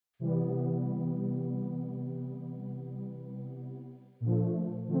I've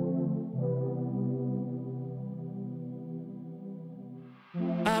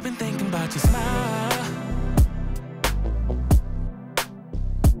been thinking about your smile.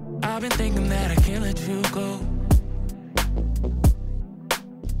 I've been thinking that I can't let you go.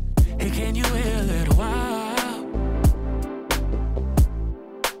 Hey, can you wait a little while?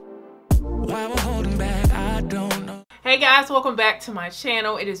 Why we're holding back, I don't know. Hey guys, welcome back to my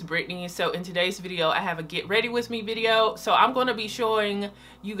channel. It is Brittany. So in today's video, I have a get ready with me video. So I'm going to be showing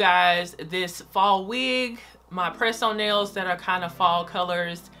you guys this fall wig, my press-on nails that are kind of fall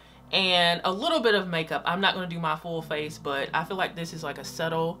colors, and a little bit of makeup. I'm not going to do my full face, but I feel like this is like a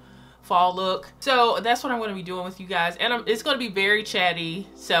subtle fall look. So that's what I'm going to be doing with you guys, and it's going to be very chatty.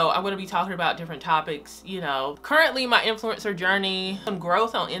 So I'm going to be talking about different topics, you know, currently my influencer journey, some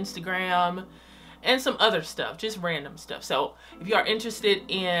growth on Instagram, and some other stuff, just random stuff. So if you are interested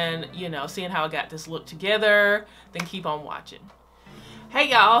in, you know, seeing how I got this look together, then keep on watching.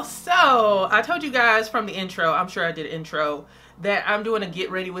 Hey y'all, so I told you guys from the intro, I'm sure I did an intro, that I'm doing a get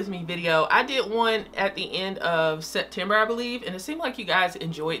ready with me video. I did one at the end of September, I believe, and it seemed like you guys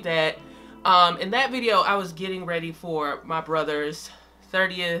enjoyed that. In that video, I was getting ready for my brother's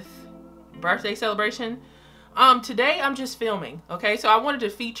 30th birthday celebration. Today I'm just filming, okay? So I wanted to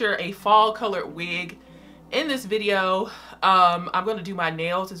feature a fall colored wig in this video. I'm gonna do my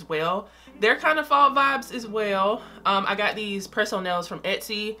nails as well. They're kind of fall vibes as well. I got these press-on nails from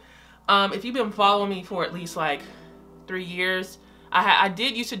Etsy. If you've been following me for at least like 3 years, I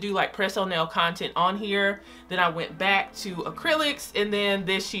did used to do like press-on nail content on here. Then I went back to acrylics, and then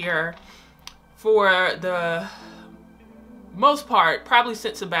this year, for the most part, probably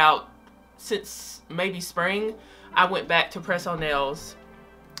since maybe spring, I went back to press-on nails,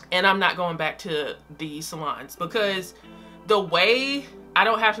 and I'm not going back to the salons because the way I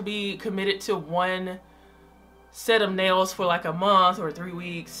don't have to be committed to one set of nails for like a month or 3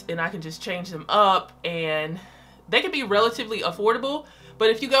 weeks, and I can just change them up, and they can be relatively affordable. But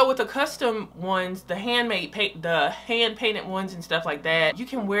if you go with the custom ones, the hand painted ones and stuff like that, you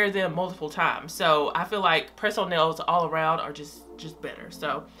can wear them multiple times. So I feel like press-on nails all around are just better.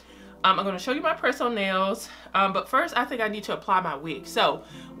 So I'm going to show you my press-on nails, but first I think I need to apply my wig. So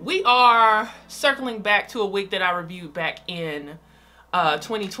we are circling back to a wig that I reviewed back in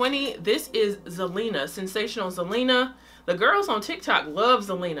 2020. This is Zelina, Sensational Zelina. The girls on TikTok love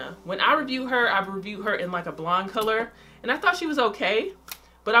Zelina. When I review her, I review her in like a blonde color, and I thought she was okay,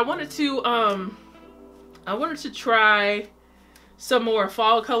 but I wanted to try some more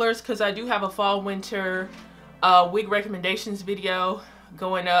fall colors because I do have a fall winter wig recommendations video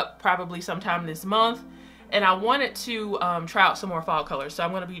going up probably sometime this month, and I wanted to try out some more fall colors. So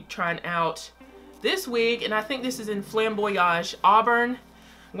I'm going to be trying out this wig, and I think this is in Flamboyage Auburn.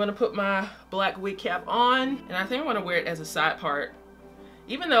 I'm going to put my black wig cap on, and I think I want to wear it as a side part,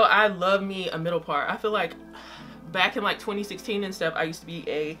 even though I love me a middle part. I feel like back in like 2016 and stuff, I used to be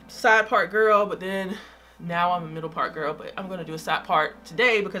a side part girl, but then now I'm a middle part girl. But I'm going to do a side part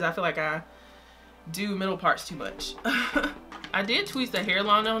today because I feel like I do middle parts too much. I did tweeze the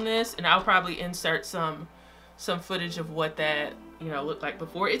hairline on this, and I'll probably insert some footage of what that, you know, looked like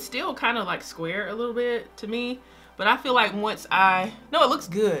before. It's still kind of like square a little bit to me, but I feel like once it looks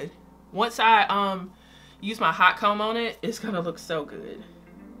good. Once I use my hot comb on it, it's gonna look so good.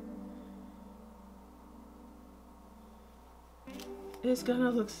 It's gonna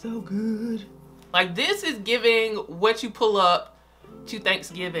look so good. Like, this is giving what you pull up to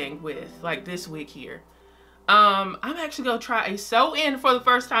Thanksgiving with, like this wig here. I'm actually gonna try a sew-in for the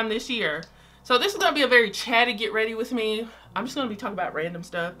first time this year. So this is gonna be a very chatty get ready with me. I'm just gonna be talking about random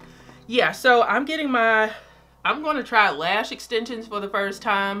stuff. Yeah, so I'm gonna try lash extensions for the first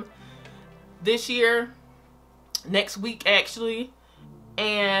time this year, next week actually.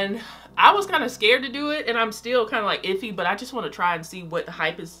 And I was kind of scared to do it, and I'm still kind of like iffy, but I just want to try and see what the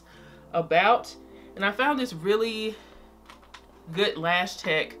hype is about. And I found this really good lash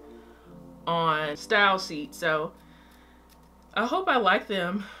tech on Style Seat, so I hope I like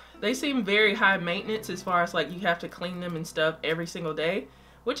them. They seem very high maintenance as far as like you have to clean them and stuff every single day,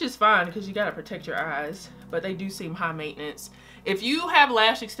 which is fine because you got to protect your eyes, but they do seem high maintenance. If you have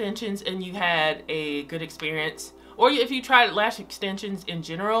lash extensions and you had a good experience, or if you tried lash extensions in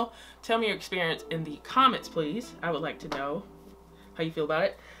general, tell me your experience in the comments, please. I would like to know how you feel about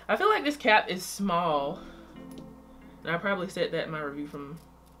it. I feel like this cap is small, and I probably said that in my review from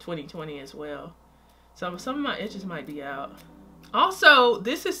 2020 as well. So some of my edges might be out. Also,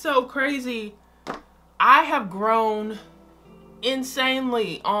 this is so crazy. I have grown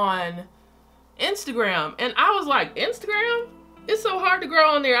insanely on Instagram, and I was like, Instagram? It's so hard to grow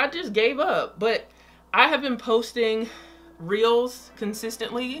on there. I just gave up. But I have been posting reels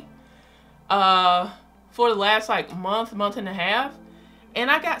consistently for the last like month and a half,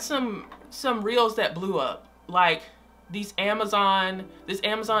 and I got some reels that blew up. Like this Amazon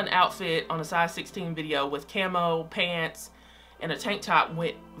outfit on a size 16 video with camo pants and a tank top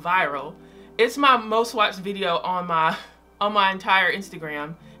went viral. It's my most watched video on my entire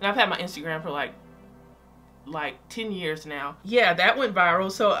Instagram, and I've had my Instagram for like 10 years now. Yeah, that went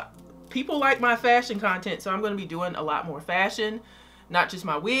viral. So people like my fashion content, so I'm going to be doing a lot more fashion, not just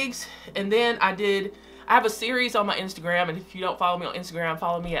my wigs. And then I have a series on my Instagram, and if you don't follow me on Instagram,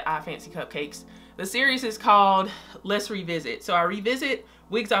 follow me at iFancyCupcakes. The series is called Let's Revisit. So I revisit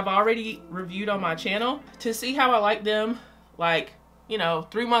wigs I've already reviewed on my channel to see how I like them, like, you know,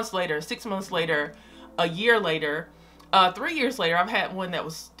 3 months later, 6 months later, a year later, 3 years later. I've had one that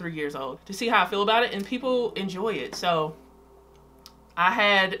was 3 years old, to see how I feel about it, and people enjoy it. So I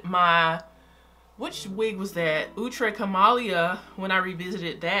had my, which wig was that? Outre Camellia. When I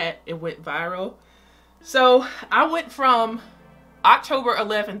revisited that, it went viral. So I went from October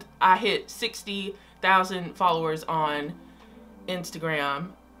 11th, I hit 60,000 followers on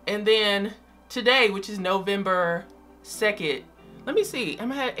Instagram. And then today, which is November 2nd, let me see,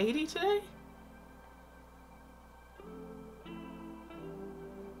 am I at 80 today?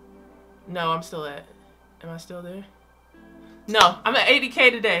 No, I'm still at, am I still there? No, I'm at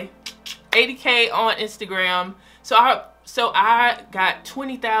 80K today. 80K on Instagram. So I got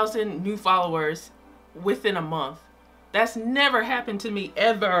 20,000 new followers within a month. That's never happened to me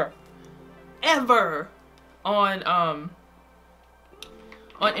ever on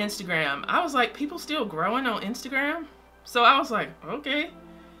Instagram. I was like, people still growing on Instagram? So I was like, okay.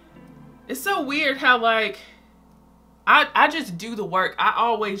 It's so weird how like I just do the work. I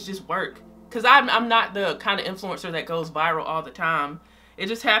always just work, because I'm not the kind of influencer that goes viral all the time. It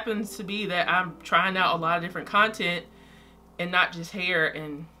just happens to be that I'm trying out a lot of different content and not just hair,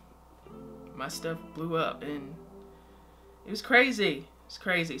 and my stuff blew up and it was crazy. It's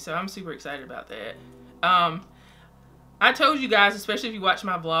crazy. So I'm super excited about that. I told you guys, especially if you watch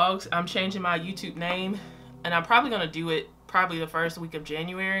my vlogs, I'm changing my YouTube name, and I'm probably going to do it probably the first week of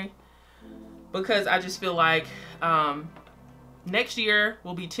January, because I just feel like next year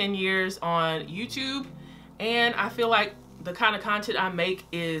will be 10 years on YouTube, and I feel like the kind of content I make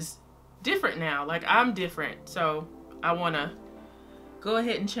is different now. Like, I'm different, so I want to go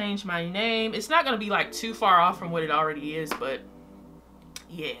ahead and change my name. It's not going to be like too far off from what it already is, but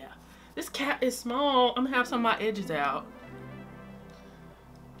yeah. This cap is small. I'm going to have some of my edges out.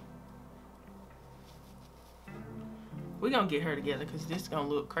 We're going to get her together, because this is going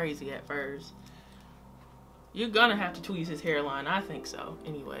to look crazy at first. You're going to have to tweeze his hairline. I think so.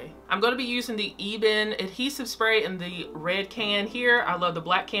 Anyway, I'm going to be using the Eben adhesive spray in the red can here. I love the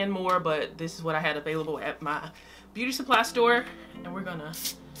black can more, but this is what I had available at my beauty supply store. And we're going to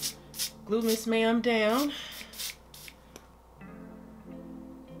glue Miss Ma'am down.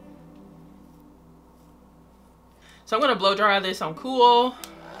 So I'm going to blow dry this on cool.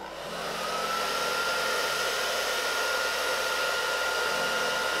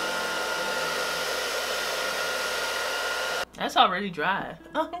 That's already dry.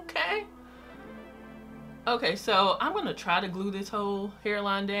 Okay. Okay, so I'm going to try to glue this whole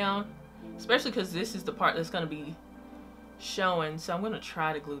hairline down, especially because this is the part that's going to be showing. So I'm going to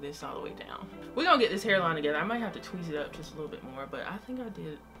try to glue this all the way down. We're going to get this hairline together. I might have to tweeze it up just a little bit more, but I think I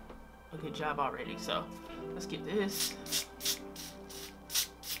did a good job already. So let's get this.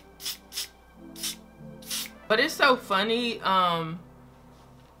 But it's so funny. I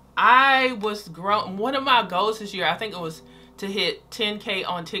was one of my goals this year, I think it was to hit 10K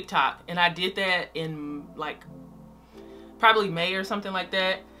on TikTok, and I did that in like probably May or something like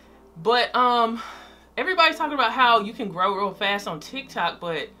that. But everybody's talking about how you can grow real fast on TikTok,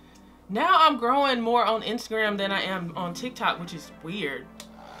 but now I'm growing more on Instagram than I am on TikTok, which is weird.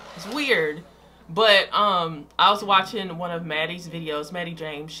 It's weird. But I was watching one of Maddie's videos, Maddie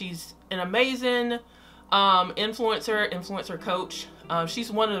James. She's an amazing influencer coach. She's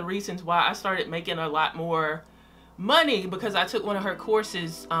one of the reasons why I started making a lot more money, because I took one of her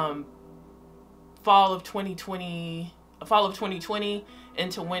courses fall of 2020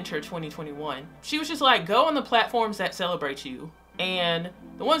 into winter 2021. She was just like, go on the platforms that celebrate you, and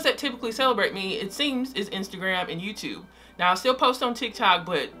the ones that typically celebrate me, it seems, is Instagram and YouTube. Now I still post on TikTok,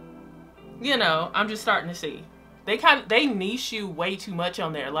 but you know, I'm just starting to see they niche you way too much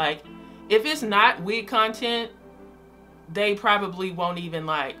on there. Like, if it's not wig content, they probably won't even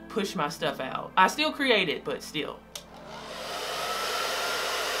like push my stuff out. I still create it, but still.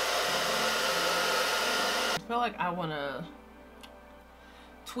 I feel like I want to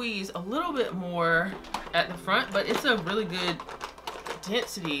tweeze a little bit more at the front, but it's a really good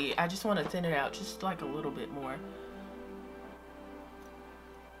density. I just want to thin it out just like a little bit more.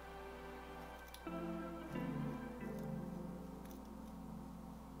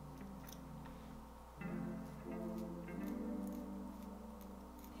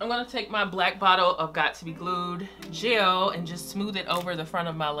 I'm gonna take my black bottle of Got to Be Glued gel and just smooth it over the front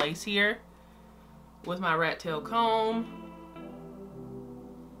of my lace here with my rat tail comb.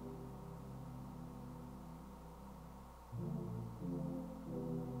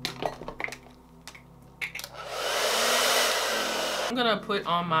 I'm gonna put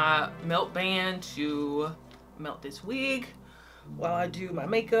on my melt band to melt this wig while I do my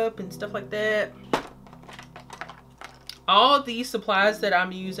makeup and stuff like that. All of these supplies that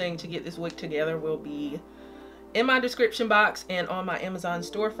I'm using to get this wig together will be in my description box and on my Amazon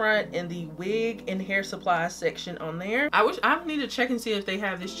storefront in the wig and hair supplies section on there. I need to check and see if they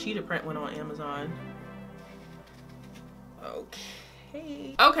have this cheetah print one on Amazon.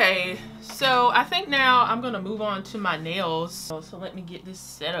 Okay, so I think now I'm gonna move on to my nails. So let me get this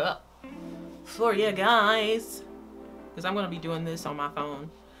set up for you guys, because I'm gonna be doing this on my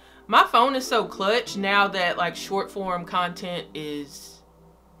phone. My phone is so clutch now that like short form content is,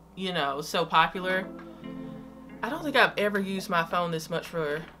 you know, so popular. I don't think I've ever used my phone this much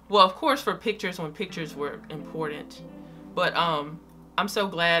for, well, of course for pictures when pictures were important. But I'm so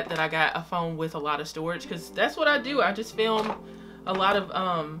glad that I got a phone with a lot of storage, because that's what I do. I just film a lot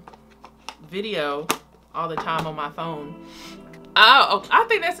of video all the time on my phone. I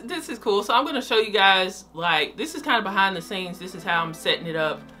think this is cool. So I'm going to show you guys, like, this is kind of behind the scenes. This is how I'm setting it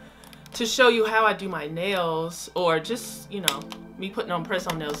up to show you how I do my nails, or just, you know, me putting on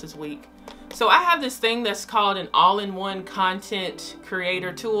press-on nails this week. So I have this thing that's called an all-in-one content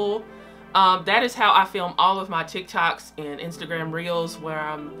creator tool. That is how I film all of my TikToks and Instagram reels, where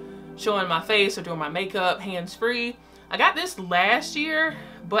I'm showing my face or doing my makeup hands-free. I got this last year,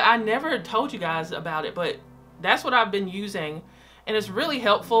 but I never told you guys about it, but that's what I've been using, and it's really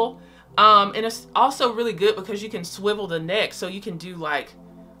helpful. And it's also really good because you can swivel the neck, so you can do like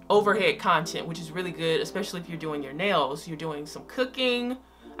overhead content, which is really good, especially if you're doing your nails, you're doing some cooking.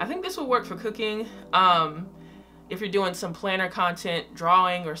 I think this will work for cooking. If you're doing some planner content,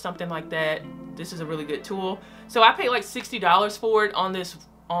 drawing or something like that, this is a really good tool. So I paid like $60 for it on this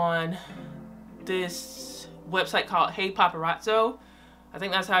website called Hey Paparazzo. I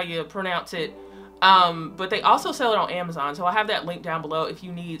think that's how you pronounce it. But they also sell it on Amazon, so I have that link down below if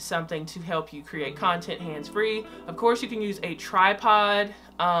you need something to help you create content hands-free. Of course, you can use a tripod,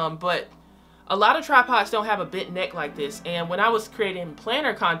 but a lot of tripods don't have a bent neck like this. And when I was creating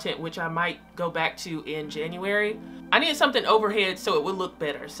planner content, which I might go back to in January, I needed something overhead so it would look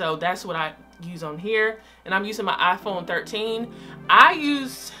better. So that's what I use on here. And I'm using my iPhone 13.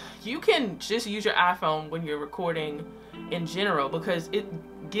 You can just use your iPhone when you're recording in general, because it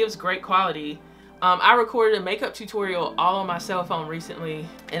gives great quality. I recorded a makeup tutorial all on my cell phone recently,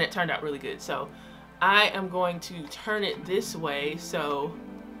 and it turned out really good. So I am going to turn it this way so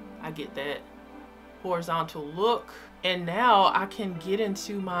I get that horizontal look. And now I can get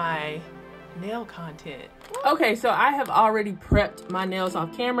into my nail content. Okay, so I have already prepped my nails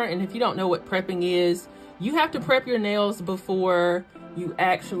off camera, and if you don't know what prepping is, you have to prep your nails before you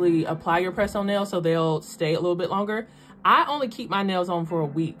actually apply your press-on nails so they'll stay a little bit longer. I only keep my nails on for a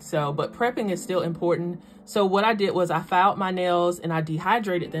week, but prepping is still important. So what I did was I filed my nails and I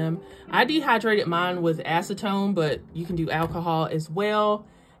dehydrated them. I dehydrated mine with acetone, but you can do alcohol as well.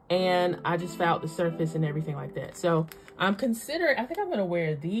 And I just filed the surface and everything like that. So I'm considering, I think I'm gonna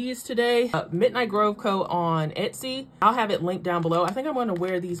wear these today. Midnight Grove Co. on Etsy. I'll have it linked down below. I think I'm gonna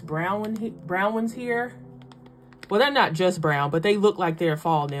wear these brown ones here. Well, they're not just brown, but they look like they're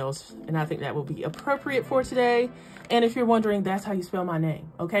fall nails, and I think that will be appropriate for today. And if you're wondering, that's how you spell my name,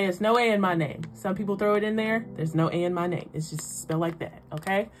 okay? It's no A in my name. Some people throw it in there. There's no A in my name. It's just spelled like that,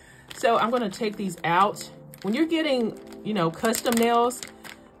 okay? So I'm gonna take these out. When you're getting, you know, custom nails,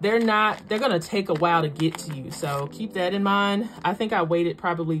 they're gonna take a while to get to you. So keep that in mind. I think I waited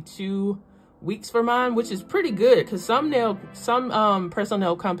probably 2 weeks for mine, which is pretty good, because some press-on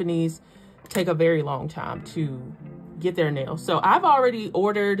nail companies take a very long time to get their nails. So I've already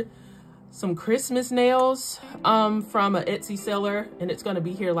ordered some Christmas nails from an Etsy seller, and it's going to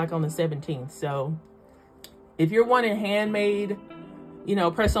be here like on the 17th. So if you're wanting handmade, you know,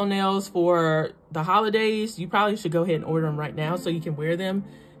 press-on nails for the holidays, you probably should go ahead and order them right now so you can wear them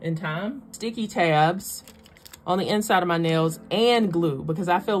in time. Sticky tabs on the inside of my nails and glue, because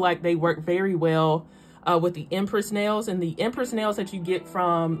I feel like they work very well with the Empress nails. And the Empress nails that you get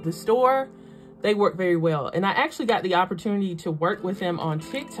from the store, they work very well. And I actually got the opportunity to work with them on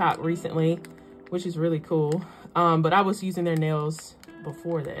TikTok recently, which is really cool. But I was using their nails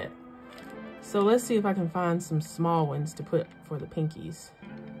before that. So let's see if I can find some small ones to put for the pinkies.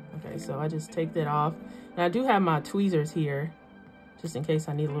 Okay, so I just take that off. And I do have my tweezers here, just in case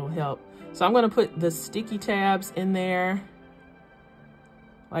I need a little help. So I'm gonna put the sticky tabs in there,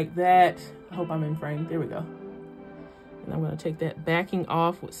 like that. I hope I'm in frame, there we go. And I'm gonna take that backing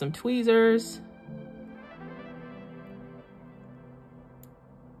off with some tweezers.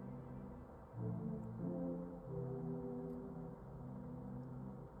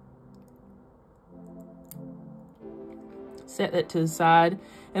 Set that to the side.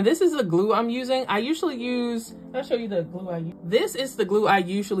 And this is the glue I'm using. I usually use, I'll show you the glue I use. This is the glue I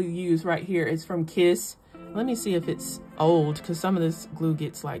usually use right here. It's from Kiss. Let me see if it's old, because some of this glue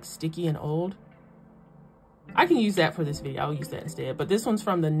gets like sticky and old. I can use that for this video. I'll use that instead. But this one's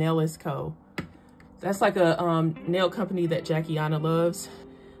from the Nailless Co. That's like a nail company that Jackiana loves.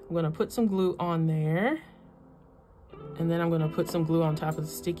 I'm gonna put some glue on there. And then I'm gonna put some glue on top of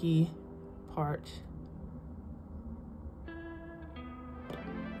the sticky part.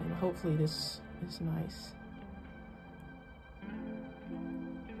 And hopefully this is nice.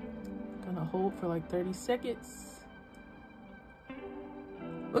 Gonna hold for like 30 seconds.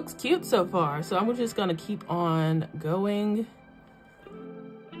 Looks cute so far, so I'm just gonna keep on going.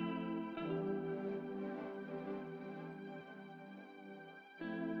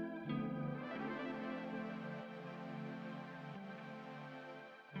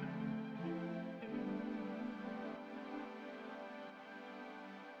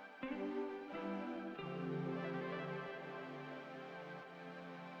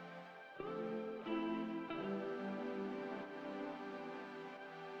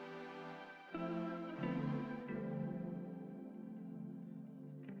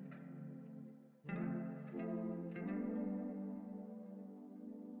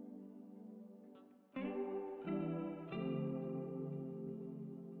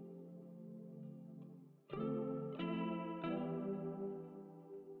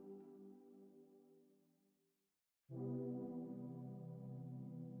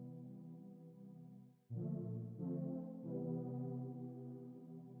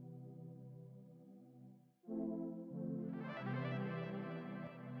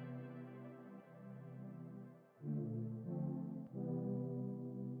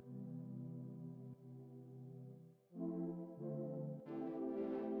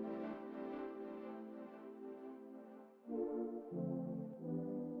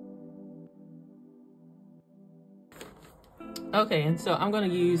 Okay, and so I'm gonna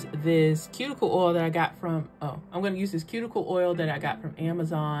use this cuticle oil that I got from, I'm gonna use this cuticle oil that I got from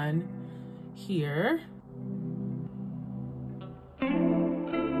Amazon here.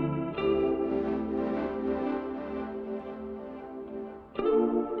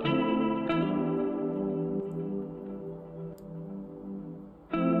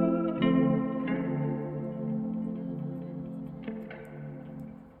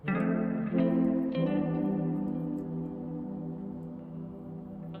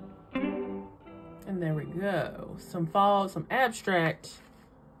 And there we go. Some abstract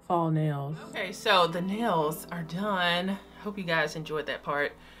fall nails. Okay, so the nails are done. Hope you guys enjoyed that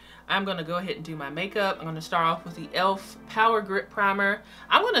part. I'm gonna go ahead and do my makeup. I'm gonna start off with the e.l.f. Power Grip Primer.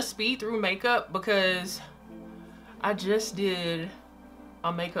 I'm gonna speed through makeup because I just did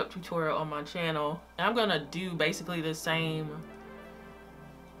a makeup tutorial on my channel. And I'm gonna do basically the same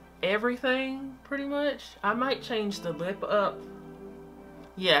everything pretty much. I might change the lip up.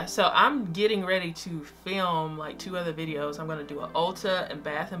 Yeah, so I'm getting ready to film like 2 other videos. I'm gonna do an Ulta and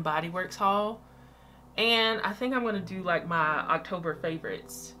Bath and Body Works haul. And I think I'm gonna do like my October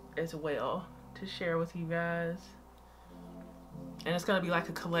favorites as well to share with you guys. And it's gonna be like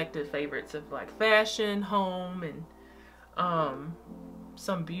a collective favorites of like fashion, home, and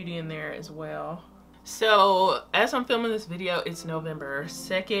some beauty in there as well. So as I'm filming this video, it's November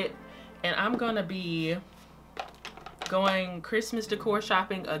 2nd, and I'm gonna be going Christmas decor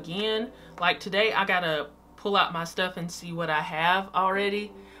shopping again. Like today I gotta pull out my stuff and see what I have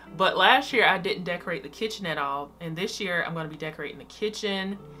already, but last year I didn't decorate the kitchen at all, and this year I'm gonna be decorating the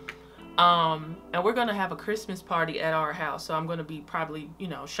kitchen. And we're gonna have a Christmas party at our house, so I'm gonna be probably, you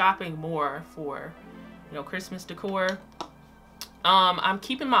know, shopping more for, you know, Christmas decor. I'm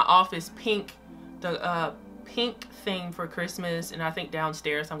keeping my office pink, the pink theme for Christmas, and I think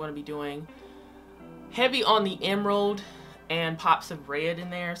downstairs I'm gonna be doing heavy on the emerald and pops of red in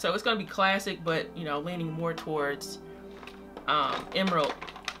there. So it's gonna be classic, but you know, leaning more towards emerald.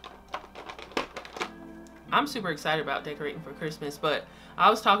 I'm super excited about decorating for Christmas, but I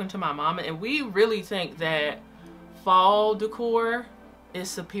was talking to my mama, and we really think that fall decor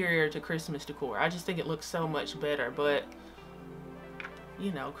is superior to Christmas decor. I just think it looks so much better, but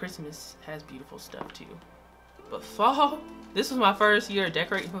you know, Christmas has beautiful stuff too. But fall, this was my first year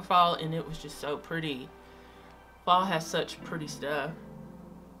decorating for fall, and it was just so pretty. Fall has such pretty stuff.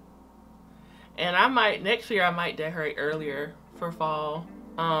 And I might, next year I might decorate earlier for fall.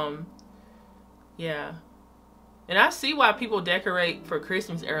 Yeah. And I see why people decorate for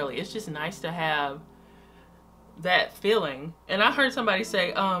Christmas early. It's just nice to have that feeling. And I heard somebody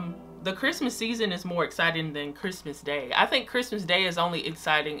say, the Christmas season is more exciting than Christmas Day. I think Christmas Day is only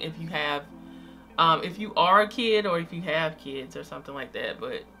exciting if you have, if you are a kid or if you have kids or something like that.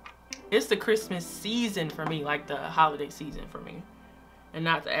 But it's the Christmas season for me, like the holiday season for me, and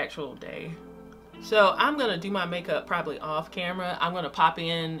not the actual day. So I'm gonna do my makeup probably off camera. I'm gonna pop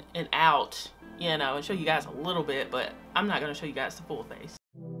in and out, you know, and show you guys a little bit, but I'm not gonna show you guys the full face.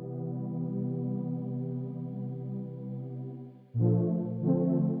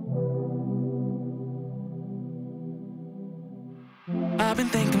 I've been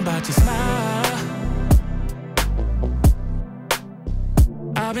thinking about your smile.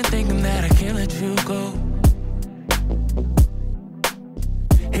 I've been thinking that I can't let you go.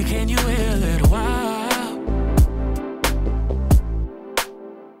 Hey, can you wait a little while?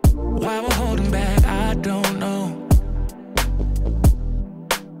 Why we're holding back, I don't know.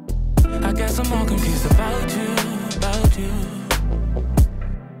 I guess I'm more confused about you, about you.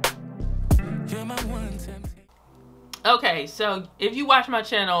 You're my one temptation. Okay, so if you watch my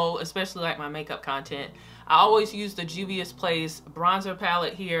channel, especially like my makeup content, I always use the Juvia's Place bronzer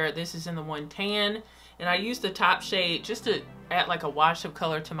palette here. This is in the 110, and I use the top shade just to add like a wash of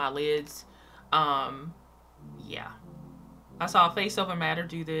color to my lids. Yeah. I saw Face Over Matter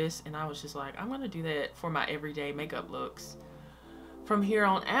do this, and I was just like, I'm gonna do that for my everyday makeup looks from here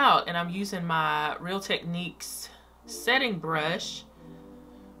on out. And I'm using my Real Techniques setting brush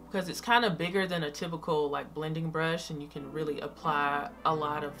because it's kind of bigger than a typical like blending brush, and you can really apply a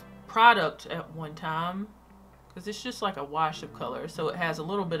lot of product at one time because it's just like a wash of color, so it has a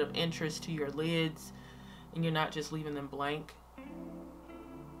little bit of interest to your lids and you're not just leaving them blank.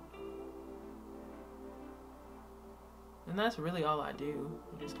 And that's really all I do.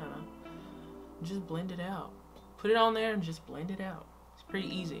 You just kind of just blend it out, put it on there and just blend it out. It's pretty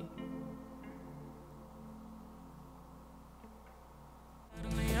easy.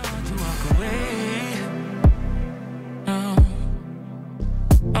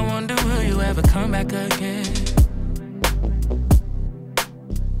 I wonder, will you ever come back again?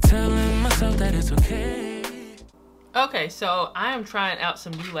 Telling myself that it's okay. Okay, so I am trying out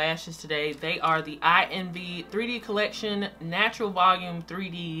some new lashes today. They are the INV 3D Collection Natural Volume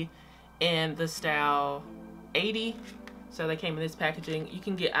 3D in the style 80. So they came in this packaging. You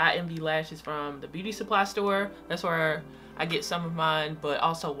can get INV lashes from the beauty supply store. That's where I get some of mine, but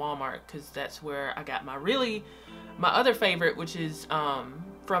also Walmart, because that's where I got my other favorite, which is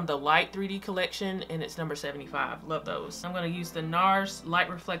from the Light 3D collection, and it's number 75. Love those. I'm going to use the NARS Light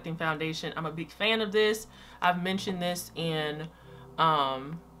Reflecting Foundation. I'm a big fan of this. I've mentioned this in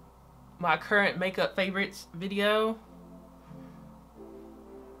my current makeup favorites video.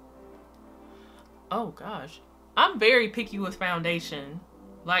 Oh gosh, I'm very picky with foundation.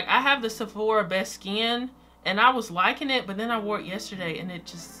 Like, I have the Sephora Best Skin, and I was liking it, but then I wore it yesterday and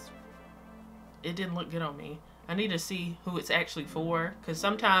it didn't look good on me. I need to see who it's actually for, because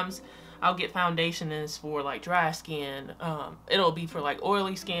sometimes I'll get foundation and it's for like dry skin. It'll be for like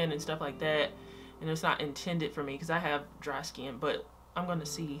oily skin and stuff like that, and it's not intended for me because I have dry skin, but I'm gonna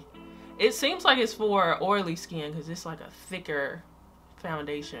see. It seems like it's for oily skin because it's like a thicker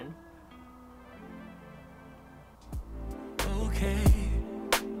foundation. Okay,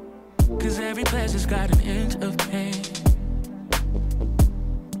 'cause every pleasure's got an inch of pain.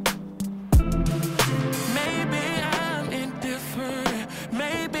 Maybe I'm indifferent,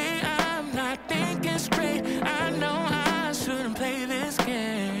 maybe I'm not thinking straight. I know I shouldn't play this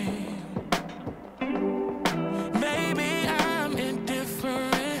game. Maybe I'm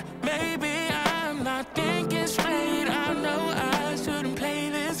indifferent, maybe I'm not thinking straight. I know I shouldn't play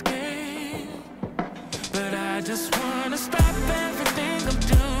this game, but I just wanna stop everything I'm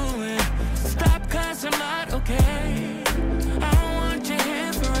doing. Stop 'cause I'm not okay.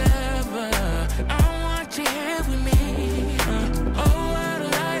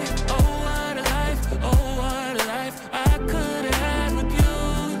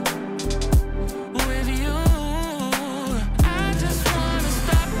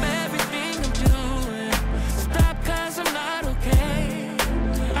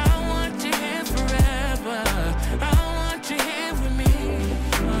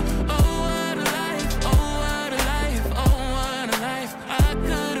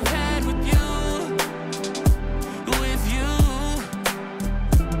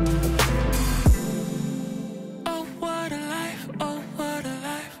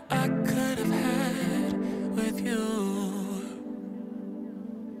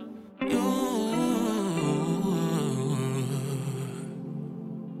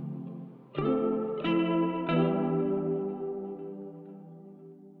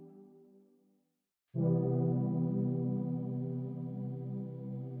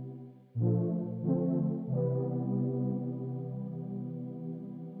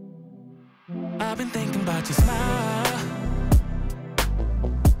 been thinking about your smile.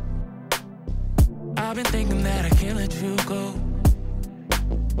 I've been thinking that I can't let you go.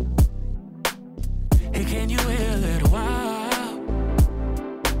 Hey, can you wait a little while?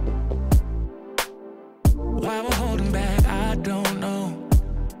 Why we're holding back, I don't know.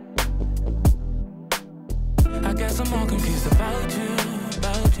 I guess I'm all confused about you,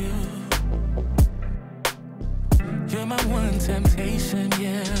 about you. You're my one temptation,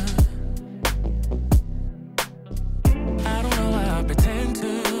 yeah. I don't know why I pretend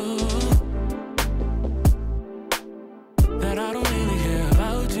to, that I don't really care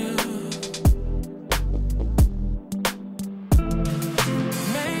about you.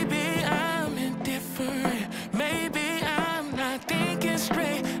 Maybe I'm indifferent, maybe I'm not thinking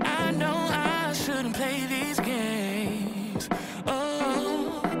straight. I know I shouldn't play these games.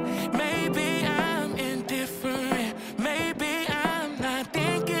 Oh, maybe I'm indifferent, maybe I'm not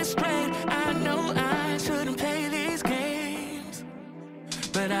thinking straight. I know I shouldn't play these games,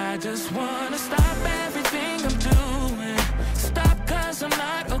 but I just wanna stop everything I'm doing. Stop, 'cause I'm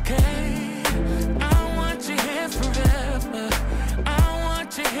not okay. I want you here forever, I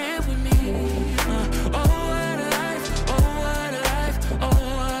want you here with me. Oh, what a life, oh, what a life, oh,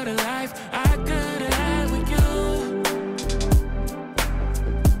 what a life I could have had with you.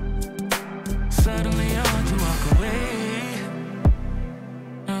 Suddenly I want to walk away.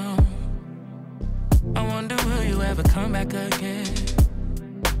 No, I wonder, will you ever come back again?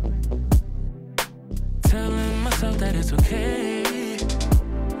 Telling myself that it's okay,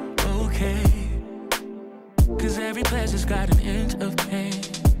 okay, 'cause every pleasure's got an inch of pain.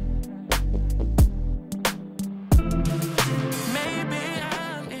 Maybe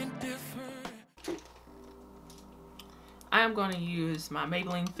I'm indifferent. I am going to use my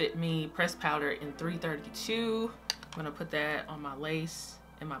Maybelline Fit Me pressed powder in 332. I'm going to put that on my lace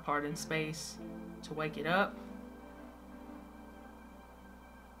in my parting space to wake it up.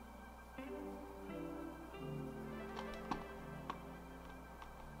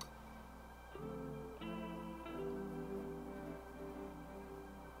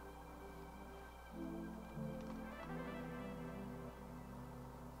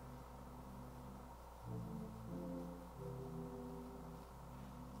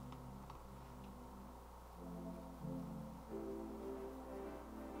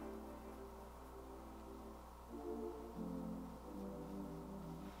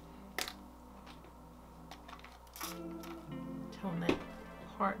 Tone that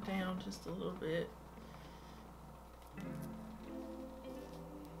part down just a little bit.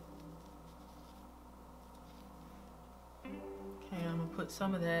 Okay, I'm gonna put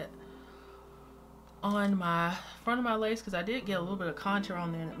some of that on my front of my lace because I did get a little bit of contour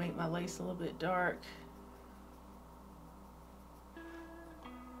on there and it made my lace a little bit dark.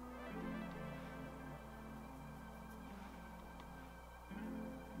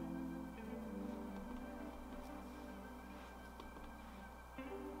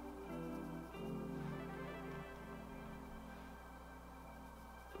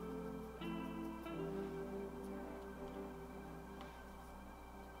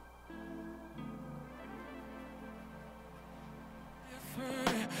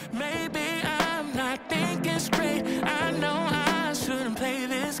 Maybe I'm not thinking straight. I know I shouldn't play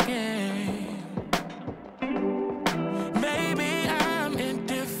this game. Maybe I'm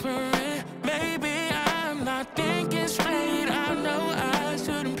indifferent, maybe I'm not thinking straight. I know I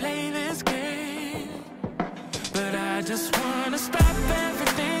shouldn't play this game, but I just wanna stop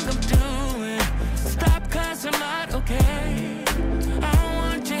everything I'm doing. Stop, 'cause I'm not okay. I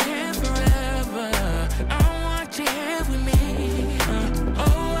want you here forever, I want you here with me.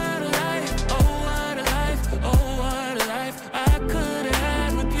 Oh, what a life, oh, what a life, oh, what a life I could have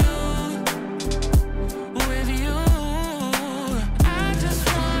had with you, with you. I just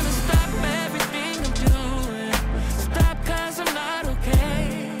wanna stop everything I'm doing. Stop, 'cause I'm not okay.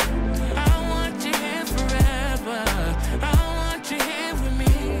 I want you here forever, I want you here with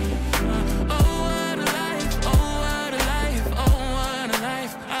me. Oh, what a life, oh, what a life, oh, what a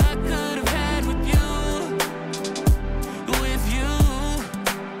life I could have had with you, with you.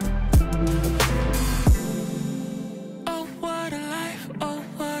 Oh, what a life, oh,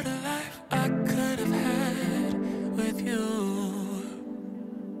 what a life I could have had with you.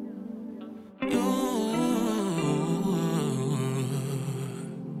 You.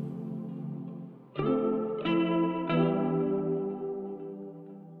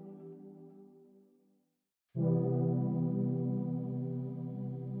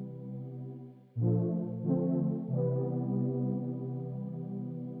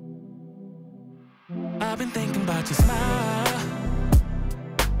 I've been thinking about your smile.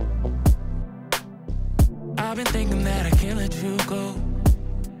 I've been thinking that I can't let you go.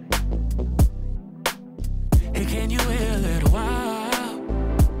 Hey, can you wait a little while?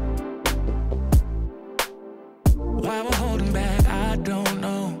 Why we're holding back, I don't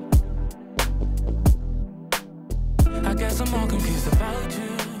know. I guess I'm more confused about you.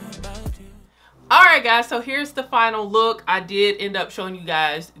 Alright guys, so here's the final look. I did end up showing you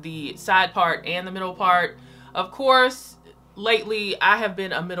guys the side part and the middle part. Of course, lately I have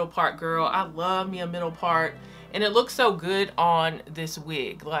been a middle part girl. I love me a middle part, and it looks so good on this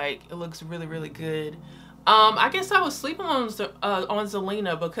wig. Like, it looks really, really good. I guess I was sleeping on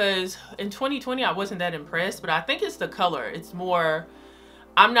Zelina because in 2020 I wasn't that impressed, but I think it's the color. It's more,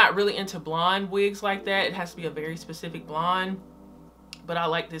 I'm not really into blonde wigs like that. It has to be a very specific blonde, but I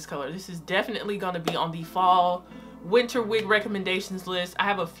like this color. This is definitely going to be on the fall winter wig recommendations list. I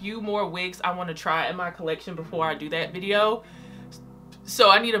have a few more wigs I want to try in my collection before I do that video. So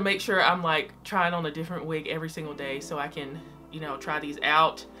I need to make sure I'm like trying on a different wig every single day so I can, you know, try these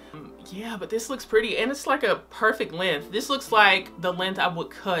out. Yeah, but this looks pretty, and it's like a perfect length. This looks like the length I would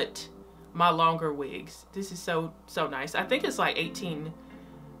cut my longer wigs. This is so nice. I think it's like 18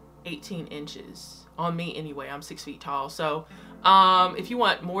 inches on me anyway. I'm 6 feet tall. So if you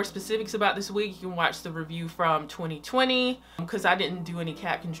want more specifics about this wig, you can watch the review from 2020 because I didn't do any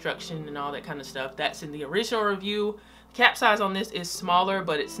cap construction and all that kind of stuff. That's in the original review. The cap size on this is smaller,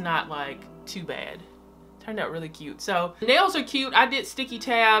 but it's not like too bad. Turned out really cute. So the nails are cute. I did sticky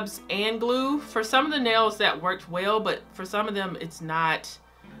tabs and glue. For some of the nails that worked well, but for some of them it's not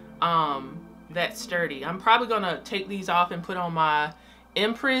that sturdy. I'm probably gonna take these off and put on my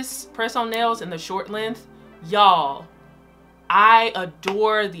Empress press-on nails in the short length. Y'all, I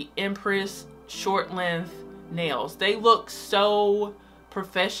adore the Empress short length nails. They look so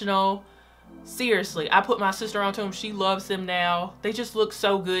professional. Seriously, I put my sister onto them. She loves them now. They just look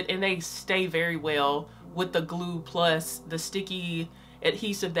so good, and they stay very well with the glue plus the sticky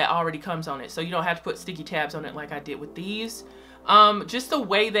adhesive that already comes on it. So you don't have to put sticky tabs on it like I did with these. Just the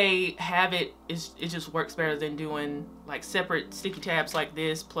way they have it, it just works better than doing like separate sticky tabs like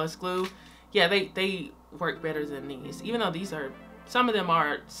this plus glue. Yeah, they work better than these, even though these are, some of them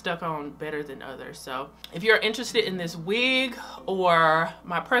are stuck on better than others. So if you're interested in this wig or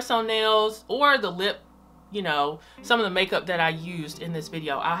my press-on nails or the lip, you know, some of the makeup that I used in this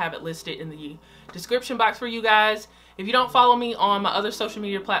video, I'll have it listed in the description box for you guys. If you don't follow me on my other social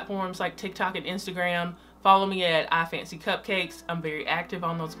media platforms like TikTok and Instagram, follow me at iFancyCupcakes. I'm very active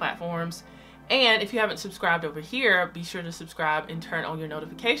on those platforms. And if you haven't subscribed over here, be sure to subscribe and turn on your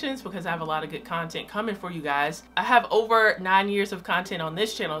notifications because I have a lot of good content coming for you guys. I have over 9 years of content on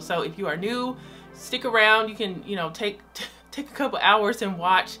this channel, so if you are new, stick around. You can, you know, take a couple hours and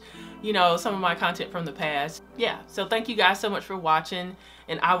watch, you know, some of my content from the past. Yeah, so thank you guys so much for watching,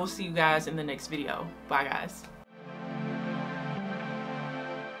 and I will see you guys in the next video. Bye guys.